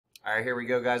All right, here we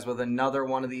go, guys, with another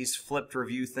one of these flipped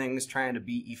review things, trying to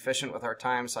be efficient with our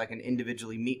time so I can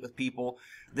individually meet with people.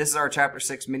 This is our Chapter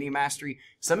 6 Mini Mastery.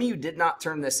 Some of you did not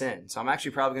turn this in, so I'm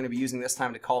actually probably going to be using this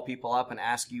time to call people up and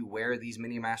ask you where these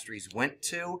Mini Masteries went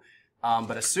to.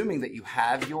 But assuming that you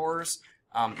have yours,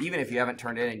 even if you haven't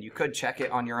turned it in, you could check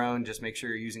it on your own. Just make sure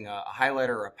you're using a highlighter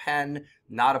or a pen,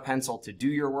 not a pencil, to do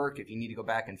your work. If you need to go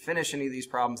back and finish any of these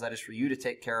problems, that is for you to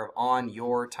take care of on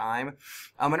your time.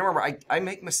 And remember, I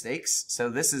make mistakes.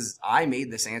 So I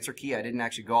made this answer key. I didn't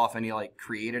actually go off any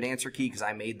created answer key because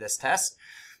I made this test.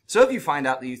 So if you find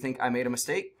out that you think I made a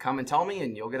mistake, come and tell me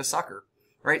and you'll get a sucker.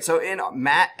 Right, so in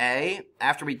Mat A,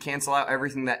 after we cancel out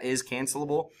everything that is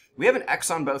cancelable, we have an X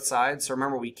on both sides. So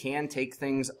remember, we can take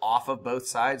things off of both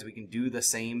sides. We can do the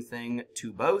same thing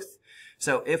to both.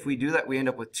 So if we do that, we end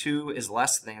up with 2 is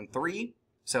less than 3.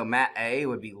 So Mat A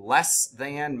would be less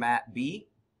than Mat B.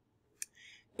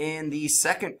 In the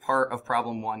second part of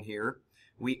problem 1 here,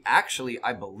 we actually,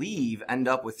 I believe, end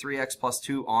up with 3x plus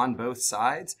 2 on both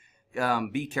sides.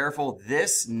 Be careful,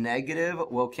 this negative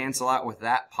will cancel out with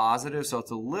that positive, so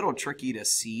it's a little tricky to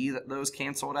see that those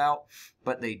canceled out,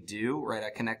 but they do, right? I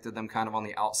connected them kind of on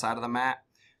the outside of the mat.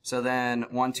 So then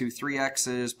 1, 2, 3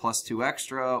 x's plus 2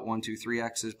 extra, 1, 2, 3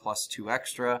 x's plus 2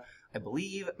 extra. I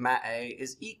believe Mat A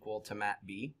is equal to Mat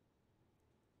B.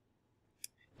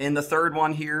 In the third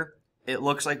one here, it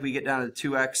looks like we get down to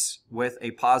 2x with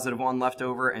a positive 1 left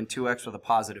over and 2x with a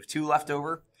positive 2 left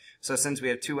over. So since we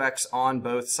have 2x on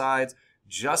both sides,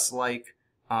 just like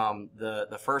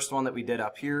the first one that we did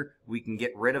up here, we can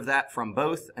get rid of that from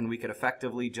both, and we could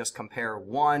effectively just compare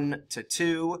 1 to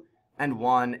 2, and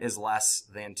 1 is less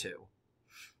than 2.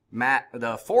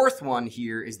 The fourth one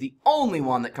here is the only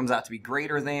one that comes out to be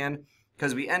greater than,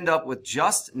 because we end up with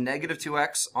just negative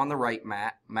 2x on the right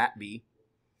Mat B,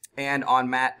 and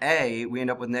on Mat A, we end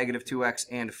up with negative 2x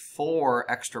and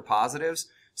 4 extra positives.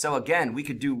 So again, we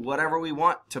could do whatever we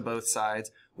want to both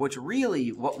sides, which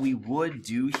really what we would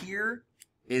do here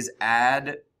is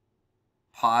add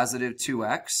positive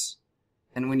 2x.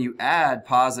 And when you add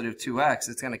positive 2x,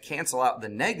 it's going to cancel out the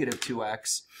negative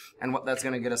 2x. And what that's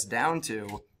going to get us down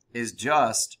to is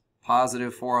just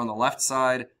positive 4 on the left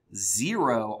side,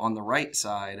 0 on the right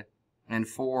side. And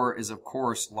 4 is, of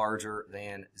course, larger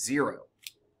than 0.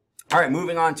 All right,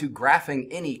 moving on to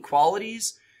graphing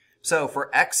inequalities. So for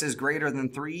x is greater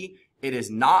than 3, it is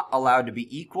not allowed to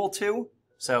be equal to.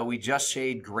 So we just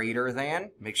shade greater than.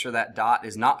 Make sure that dot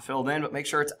is not filled in, but make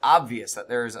sure it's obvious that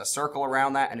there's a circle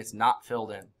around that and it's not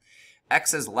filled in.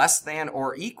 X is less than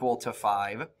or equal to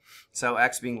 5. So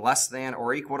x being less than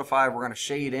or equal to 5, we're going to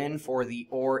shade in for the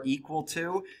or equal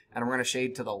to, and we're going to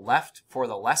shade to the left for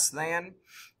the less than.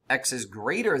 X is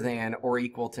greater than or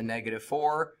equal to negative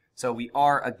 4. So we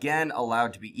are, again,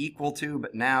 allowed to be equal to,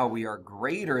 but now we are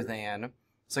greater than.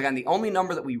 So again, the only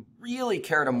number that we really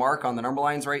care to mark on the number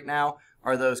lines right now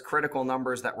are those critical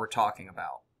numbers that we're talking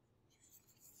about.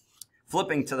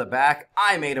 Flipping to the back,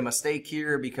 I made a mistake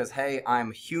here because, hey,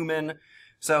 I'm human.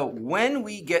 So when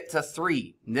we get to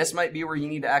 3, this might be where you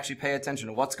need to actually pay attention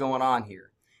to what's going on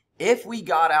here. If we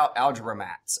got out algebra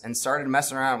mats and started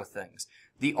messing around with things,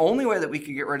 the only way that we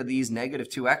could get rid of these negative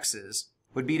 2x's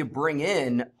would be to bring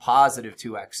in positive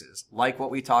 2x's, like what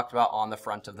we talked about on the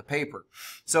front of the paper.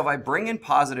 So if I bring in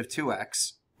positive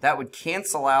 2x, that would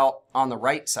cancel out on the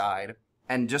right side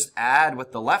and just add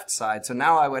with the left side, so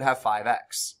now I would have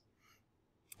 5x.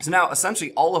 So now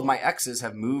essentially all of my x's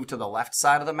have moved to the left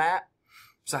side of the mat.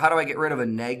 So how do I get rid of a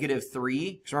negative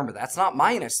 3? Because remember, that's not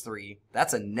minus 3,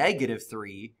 that's a negative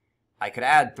 3. I could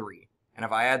add 3. And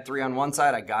if I add 3 on one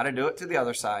side, I got to do it to the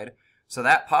other side. So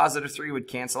that positive 3 would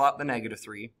cancel out the negative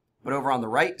 3. But over on the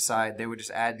right side, they would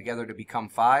just add together to become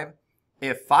 5.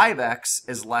 If 5x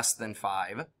is less than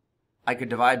 5, I could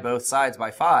divide both sides by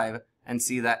 5 and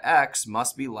see that x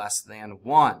must be less than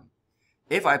 1.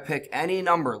 If I pick any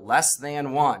number less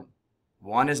than 1,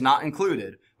 1 is not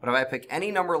included, but if I pick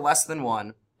any number less than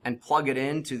 1 and plug it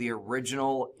into the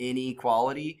original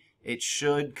inequality, it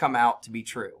should come out to be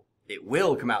true. It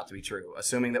will come out to be true,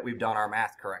 assuming that we've done our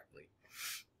math correctly.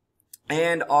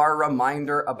 And our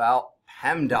reminder about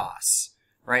PEMDAS,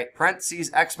 right? Parentheses,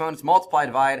 exponents, multiply,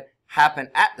 divide happen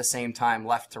at the same time,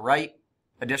 left to right.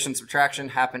 Addition, subtraction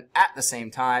happen at the same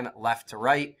time, left to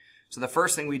right. So the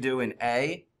first thing we do in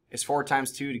A is 4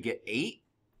 times 2 to get 8.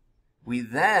 We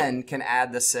then can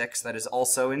add the 6 that is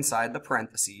also inside the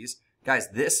parentheses. Guys,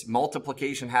 this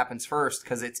multiplication happens first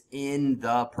because it's in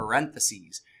the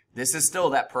parentheses. This is still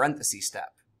that parentheses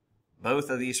step. Both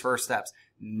of these first steps.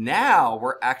 Now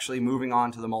we're actually moving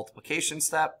on to the multiplication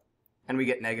step, and we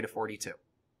get negative 42.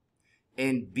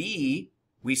 In B,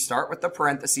 We start with the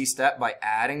parentheses step by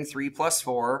adding 3 plus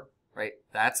 4, right?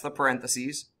 That's the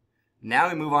parentheses. Now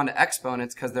we move on to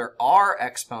exponents because there are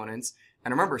exponents.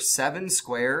 And remember, 7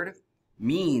 squared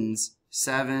means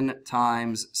 7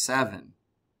 times 7.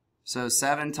 So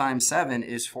 7 times 7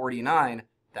 is 49.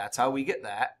 That's how we get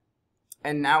that.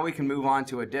 And now we can move on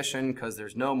to addition because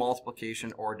there's no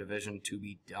multiplication or division to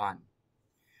be done.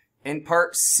 In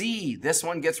part C, this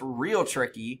one gets real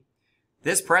tricky.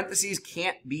 This parentheses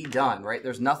can't be done, right?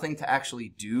 There's nothing to actually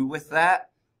do with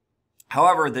that.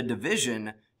 However, the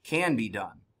division can be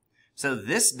done. So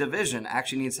this division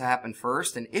actually needs to happen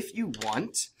first. And if you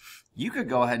want, you could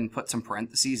go ahead and put some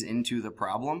parentheses into the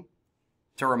problem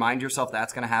to remind yourself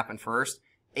that's going to happen first.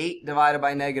 8 divided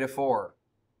by negative 4,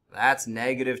 that's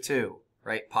negative 2,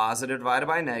 right? Positive divided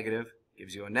by negative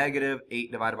gives you a negative.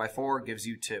 8 divided by 4 gives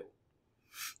you 2. I'm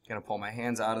going to pull my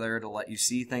hands out of there to let you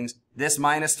see things. This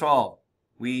minus 12,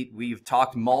 we've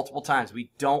talked multiple times.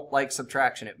 We don't like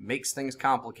subtraction. It makes things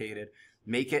complicated.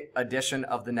 Make it addition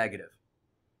of the negative.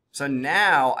 So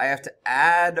now I have to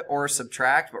add or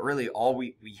subtract, but really all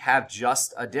we have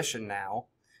just addition now,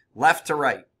 left to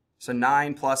right. So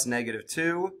 9 plus negative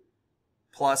 2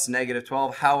 plus negative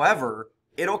 12. However,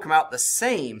 it'll come out the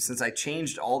same since I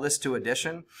changed all this to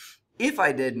addition. If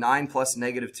I did 9 plus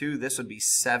negative 2, this would be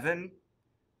 7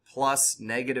 plus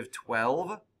negative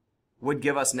 12 would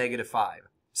give us negative 5.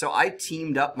 So I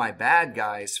teamed up my bad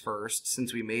guys first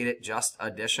since we made it just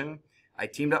addition. I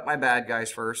teamed up my bad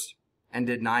guys first and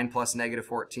did 9 plus negative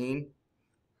 14.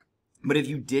 But if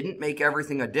you didn't make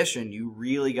everything addition, you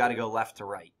really got to go left to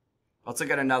right. Let's look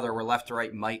at another where left to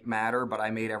right might matter, but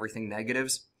I made everything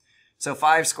negatives. So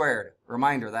 5 squared,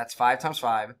 reminder, that's 5 times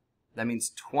 5. That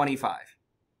means 25.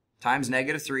 Times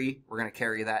negative 3, we're going to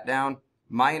carry that down.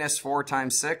 Minus 4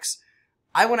 times 6.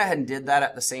 I went ahead and did that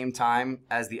at the same time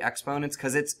as the exponents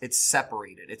because it's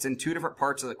separated. It's in 2 different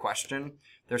parts of the question.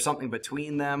 There's something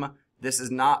between them. This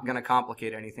is not going to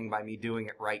complicate anything by me doing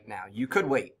it right now. You could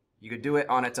wait. You could do it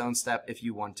on its own step if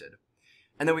you wanted.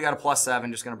 And then we got a plus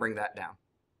 7, just going to bring that down.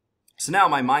 So now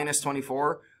my minus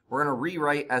 24, we're going to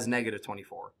rewrite as negative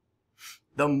 24.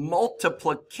 The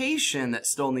multiplication that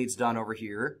still needs done over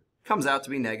here comes out to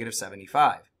be negative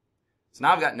 75. So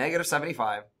now I've got negative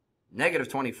 75, negative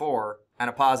 24, and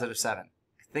a positive 7.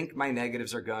 I think my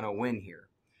negatives are going to win here.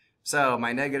 So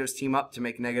my negatives team up to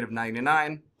make negative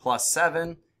 99 plus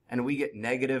 7, and we get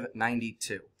negative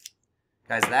 92.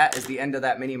 Guys, that is the end of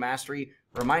that mini mastery.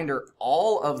 Reminder,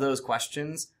 all of those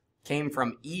questions came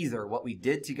from either what we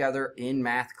did together in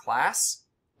math class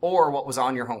or what was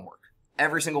on your homework.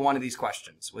 Every single one of these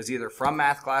questions was either from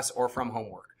math class or from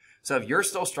homework. So if you're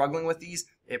still struggling with these,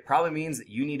 it probably means that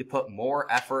you need to put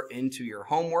more effort into your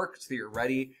homework so that you're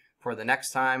ready for the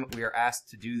next time we are asked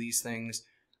to do these things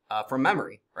from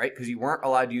memory, right? Because you weren't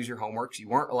allowed to use your homeworks. You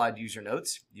weren't allowed to use your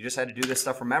notes. You just had to do this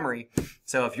stuff from memory.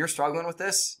 So if you're struggling with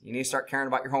this, you need to start caring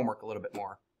about your homework a little bit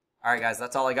more. All right, guys,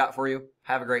 that's all I got for you.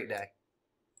 Have a great day.